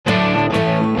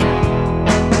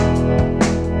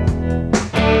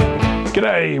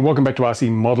G'day, welcome back to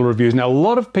RC Model Reviews. Now, a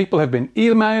lot of people have been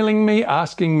emailing me,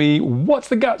 asking me what's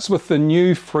the guts with the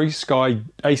new FrSky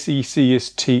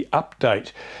ACCST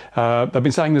update. They've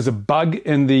been saying there's a bug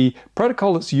in the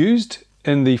protocol that's used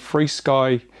in the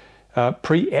FrSky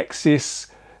pre-access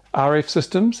RF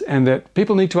systems, and that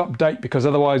people need to update because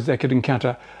otherwise they could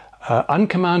encounter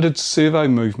uncommanded servo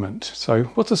movement. So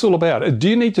what's this all about? Do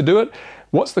you need to do it?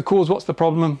 What's the cause? What's the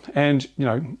problem? And, you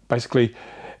know, basically,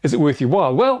 is it worth your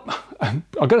while? Well, I've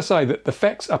got to say that the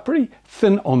facts are pretty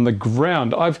thin on the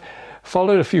ground. I've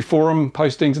followed a few forum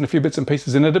postings and a few bits and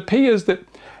pieces, and it appears that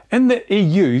in the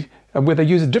EU, where they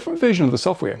use a different version of the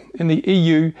software, in the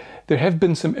EU, there have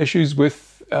been some issues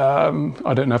with, I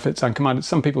don't know if it's uncommanded.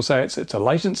 Some people say it's a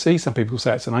latency. Some people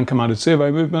say it's an uncommanded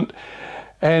servo movement.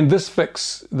 And this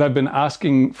fix, they've been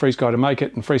asking FrSky to make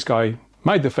it, and FrSky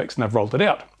made the fix and they've rolled it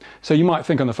out. So you might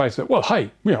think on the face of it, well, hey,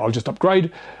 you know, I'll just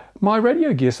upgrade my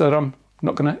radio gear so that I'm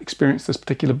not going to experience this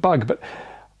particular bug. But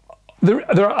there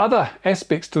are other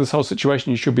aspects to this whole situation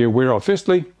you should be aware of.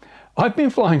 Firstly, I've been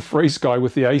flying FrSky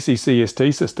with the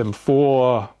ACCST system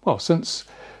for, well, since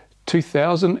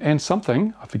 2000 and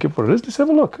something. I forget what it is. Let's have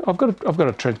a look. I've got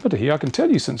a transmitter here. I can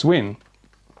tell you since when.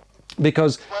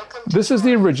 Because this is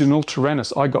the original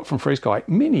Tyrannus I got from FrSky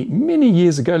many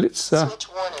years ago. Let's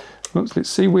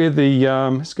see where the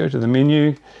let's go to the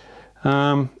menu,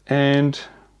 and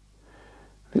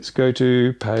let's go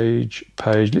to page.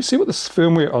 Let's see what the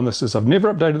firmware on this is. I've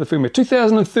never updated the firmware.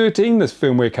 2013 this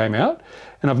firmware came out,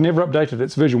 and I've never updated it.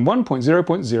 It's version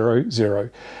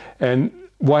 1.0.00. And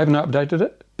why haven't I updated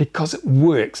it? Because it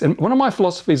works. And one of my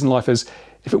philosophies in life is,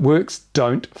 if it works,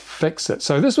 don't fix it.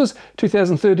 So this was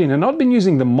 2013, and I'd been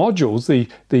using the modules, the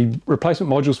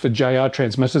replacement modules for JR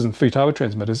transmitters and Futaba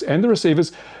transmitters and the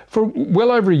receivers for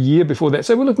well over a year before that.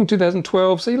 So we're looking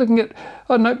 2012, so you're looking at,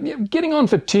 I don't know, getting on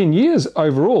for 10 years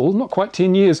overall, not quite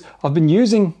 10 years. I've been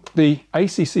using the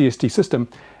ACCST system,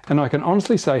 and I can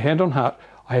honestly say, hand on heart,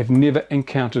 I have never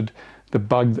encountered the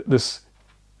bug that this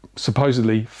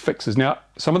supposedly fixes. Now,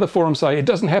 some of the forums say it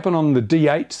doesn't happen on the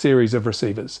D8 series of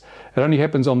receivers. It only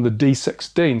happens on the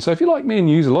D16. So if you're like me and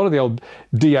use a lot of the old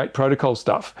D8 protocol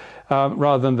stuff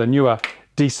rather than the newer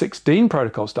D16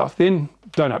 protocol stuff, then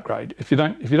don't upgrade. If you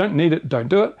don't need it, don't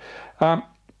do it.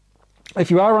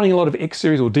 If you are running a lot of X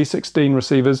series or D16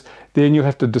 receivers, then you'll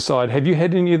have to decide, have you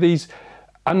had any of these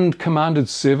uncommanded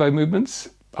servo movements?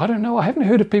 I don't know. I haven't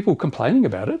heard of people complaining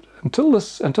about it until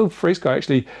FrSky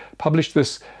actually published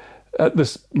this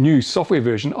new software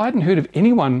version. I hadn't heard of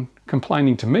anyone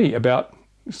complaining to me about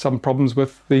some problems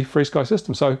with the FrSky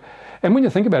system. So, and when you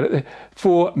think about it,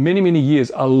 for many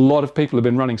years, a lot of people have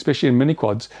been running, especially in mini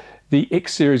quads, the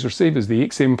X series receivers, the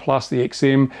XM Plus, the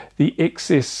XM, the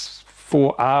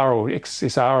XS4R or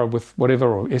XSR with whatever,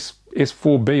 or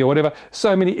S4B or whatever,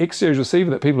 so many X series receiver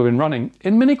that people have been running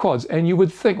in mini quads. And you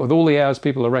would think, with all the hours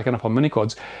people are racking up on mini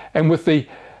quads, and with the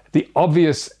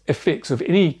obvious effects of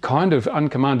any kind of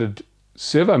uncommanded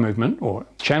servo movement or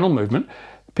channel movement,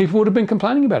 people would have been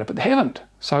complaining about it, but they haven't.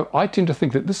 So I tend to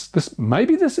think that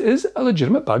maybe this is a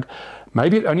legitimate bug.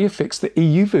 Maybe it only affects the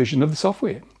EU version of the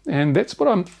software. And that's what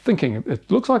I'm thinking.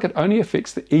 It looks like it only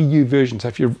affects the EU version. So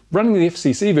if you're running the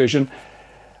FCC version,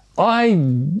 I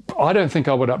don't think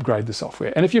I would upgrade the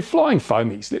software. And if you're flying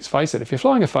foamies, let's face it, if you're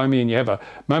flying a foamy and you have a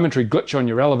momentary glitch on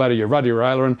your elevator, your rudder, your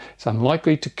aileron, it's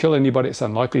unlikely to kill anybody. It's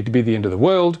unlikely to be the end of the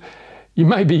world. You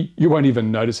won't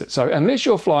even notice it. So unless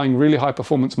you're flying really high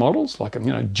performance models, like, you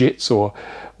know, jets or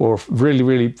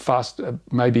really fast,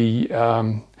 maybe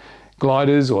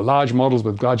gliders or large models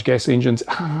with large gas engines,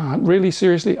 really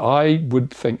seriously, I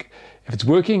would think if it's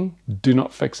working, do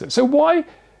not fix it. So why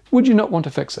would you not want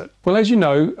to fix it? Well, as you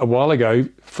know, a while ago,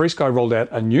 FrSky rolled out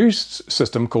a new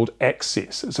system called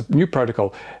Access. It's a new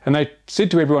protocol. And they said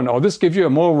to everyone, oh, this gives you a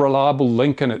more reliable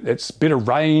link and it's better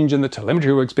range and the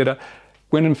telemetry works better.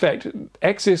 When in fact,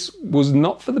 Access was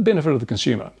not for the benefit of the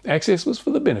consumer. Access was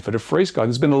for the benefit of FrSky.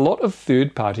 There's been a lot of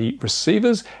third-party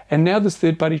receivers, and now there's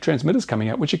third-party transmitters coming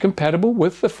out which are compatible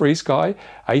with the FrSky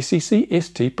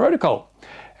ACCST protocol.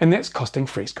 And that's costing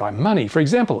FrSky money. For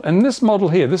example, in this model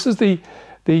here, this is the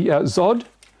Zod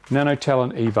Nano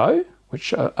Talon Evo,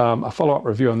 which a follow-up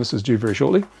review on this is due very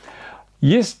shortly.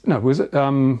 Earlier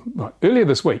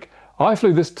this week, I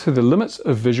flew this to the limits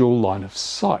of visual line of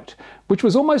sight, which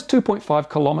was almost 2.5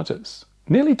 kilometers,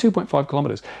 nearly 2.5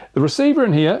 kilometers. The receiver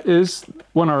in here is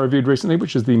one I reviewed recently,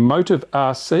 which is the Motive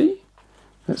RC.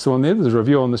 That's the one there. There's a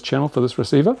review on this channel for this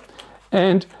receiver.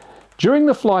 And during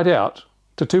the flight out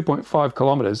to 2.5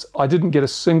 kilometers, I didn't get a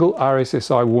single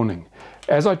RSSI warning.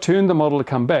 As I turned the model to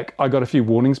come back, I got a few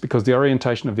warnings because the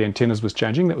orientation of the antennas was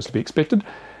changing. That was to be expected.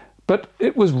 But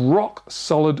it was rock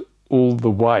solid all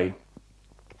the way.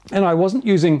 And I wasn't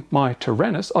using my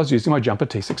Tyrannus, I was using my Jumper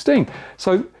T16.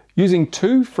 So using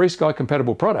two FrSky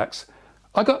compatible products,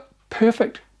 I got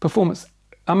perfect performance,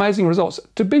 amazing results.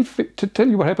 To tell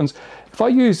you what happens, if I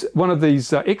use one of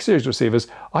these X series receivers,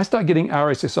 I start getting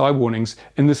RSSI warnings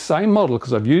in the same model,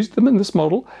 because I've used them in this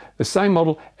model, the same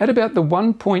model, at about the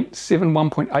 1.7,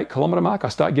 1.8 kilometer mark, I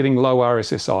start getting low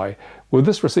RSSI. With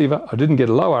this receiver, I didn't get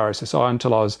a low RSSI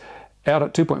until I was out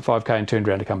at 2.5K and turned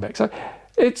around to come back. So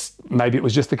maybe it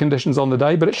was just the conditions on the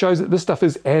day, but it shows that this stuff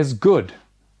is as good,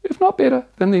 if not better,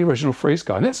 than the original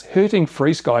FrSky. And that's hurting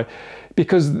FrSky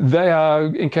because they are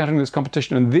encountering this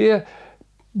competition, and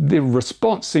their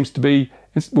response seems to be,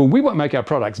 well, we won't make our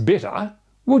products better,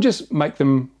 we'll just make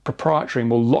them proprietary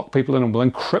and we'll lock people in and we'll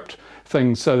encrypt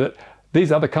things so that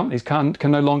these other companies can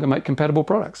no longer make compatible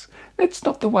products. That's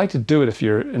not the way to do it if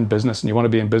you're in business and you want to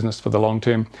be in business for the long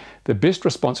term. The best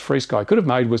response FrSky could have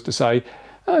made was to say,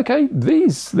 okay,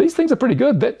 these things are pretty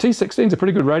good. That T16 is a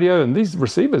pretty good radio, and these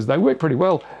receivers, they work pretty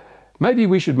well. Maybe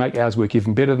we should make ours work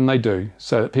even better than they do,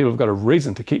 so that people have got a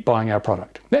reason to keep buying our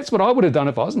product. That's what I would have done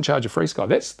if I was in charge of FrSky.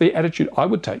 That's the attitude I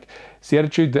would take. It's the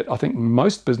attitude that I think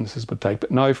most businesses would take.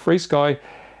 But no, FrSky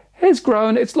has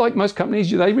grown. It's like most companies,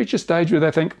 they reach a stage where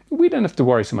they think, we don't have to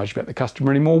worry so much about the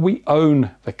customer anymore. We own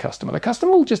the customer. The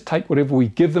customer will just take whatever we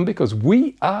give them because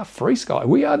we are FrSky.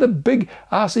 We are the big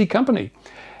RC company.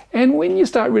 And when you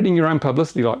start reading your own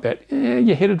publicity like that,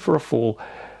 you're headed for a fall.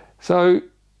 So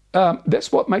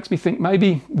that's what makes me think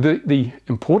maybe the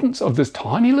importance of this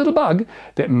tiny little bug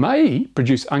that may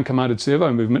produce uncommanded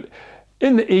servo movement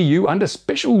in the EU under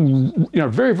special,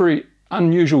 very, very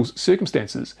unusual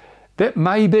circumstances, that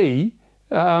may be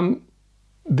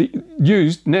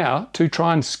used now to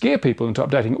try and scare people into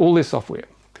updating all their software.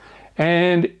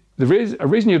 And a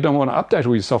reason you don't want to update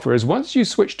all your software is once you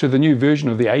switch to the new version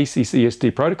of the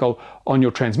ACCST protocol on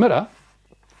your transmitter,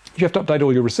 you have to update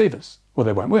all your receivers or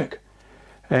they won't work.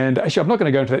 And actually, I'm not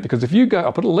going to go into that because if you go,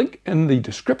 I'll put a link in the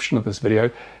description of this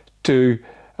video to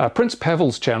Prince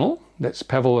Pavel's channel. That's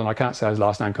Pavel, and I can't say his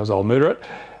last name because I'll murder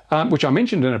it, which I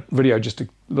mentioned in a video just a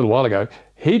little while ago.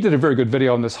 He did a very good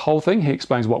video on this whole thing. He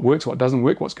explains what works, what doesn't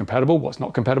work, what's compatible, what's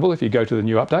not compatible if you go to the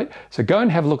new update. So go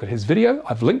and have a look at his video.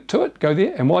 I've linked to it. Go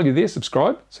there, and while you're there,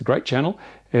 subscribe. It's a great channel.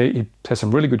 He has some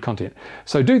really good content.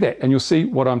 So do that, and you'll see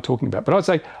what I'm talking about. But I'd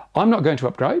say I'm not going to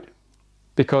upgrade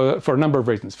because for a number of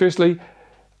reasons. Firstly,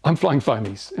 I'm flying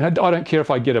foamies, and I don't care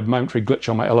if I get a momentary glitch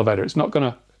on my elevator. It's not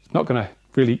gonna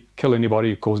really kill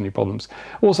anybody or cause any problems.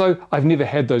 Also, I've never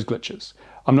had those glitches.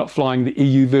 I'm not flying the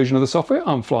EU version of the software.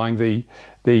 I'm flying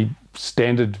the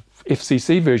standard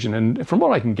FCC version, and from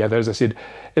what I can gather, as I said,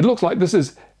 it looks like this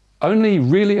is only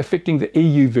really affecting the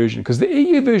EU version, because the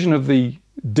EU version of the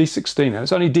D16, and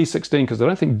it's only D16 because I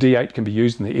don't think D8 can be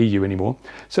used in the EU anymore.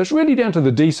 So it's really down to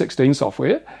the D16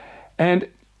 software, and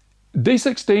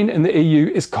D16 in the EU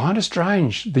is kind of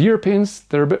strange. The Europeans,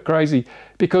 they're a bit crazy,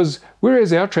 because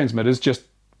whereas our transmitters just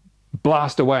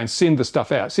blast away and send the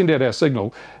stuff out, send out our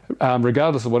signal,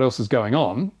 regardless of what else is going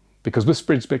on, because with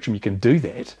spread spectrum you can do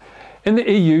that. In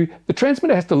the EU, the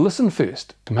transmitter has to listen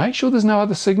first to make sure there's no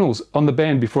other signals on the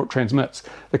band before it transmits.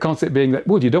 The concept being that,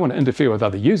 well, you don't want to interfere with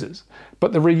other users.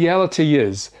 But the reality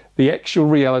is, the actual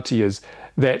reality is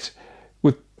that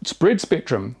with spread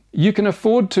spectrum, you can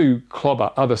afford to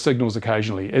clobber other signals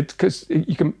occasionally. Because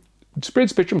spread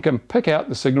spectrum can pick out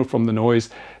the signal from the noise,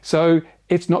 so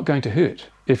it's not going to hurt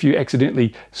if you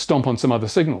accidentally stomp on some other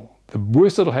signal. The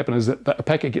worst that'll happen is that a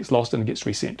packet gets lost and it gets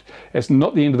resent. It's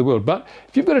not the end of the world. But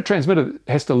if you've got a transmitter that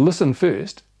has to listen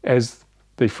first, as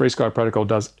the FrSky protocol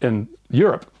does in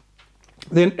Europe,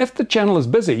 then if the channel is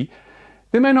busy,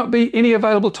 there may not be any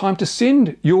available time to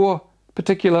send your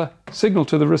particular signal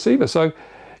to the receiver. So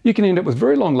you can end up with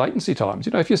very long latency times.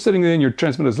 If you're sitting there and your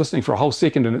transmitter is listening for a whole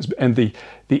second and the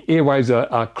airwaves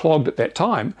are clogged at that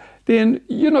time, then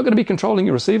you're not going to be controlling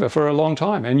your receiver for a long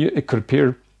time, and it could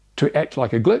appear to act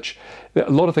like a glitch.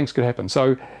 A lot of things could happen.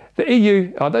 So the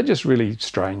EU, they're just really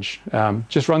strange.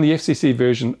 Just run the FCC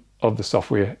version of the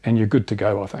software and you're good to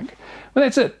go, I think. Well,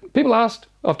 that's it. People asked,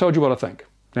 I've told you what I think.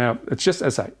 Now, it's just,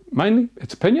 as I say, mainly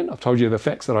it's opinion. I've told you the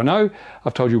facts that I know.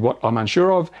 I've told you what I'm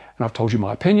unsure of, and I've told you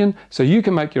my opinion, so you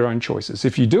can make your own choices.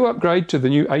 If you do upgrade to the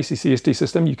new ACCST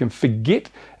system, you can forget,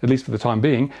 at least for the time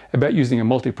being, about using a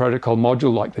multi-protocol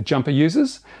module like the Jumper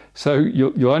uses. So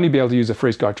you'll only be able to use a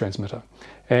FrSky transmitter.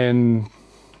 And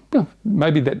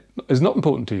maybe that is not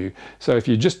important to you. So if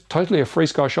you're just totally a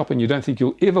FrSky shop and you don't think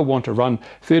you'll ever want to run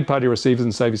third-party receivers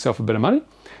and save yourself a bit of money,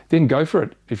 then go for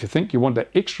it. If you think you want that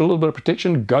extra little bit of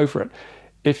protection, go for it.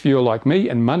 If you're like me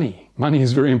and money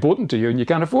is very important to you and you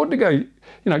can't afford to go,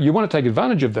 you want to take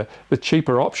advantage of the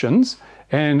cheaper options,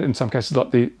 and in some cases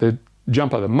like the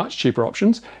jump other much cheaper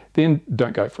options, then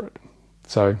don't go for it.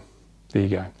 So there you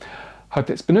go. Hope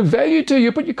that's been of value to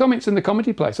you. Put your comments in the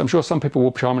commentary place. I'm sure some people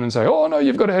will chime in and say, oh no,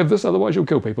 you've got to have this, otherwise you'll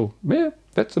kill people. Yeah,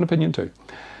 that's an opinion too.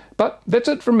 But that's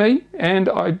it from me. And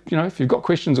if you've got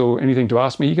questions or anything to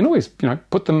ask me, you can always,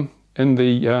 put them in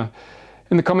the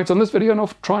comments on this video, and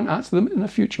I'll try and answer them in a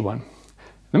future one. In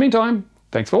the meantime,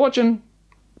 thanks for watching.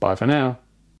 Bye for now.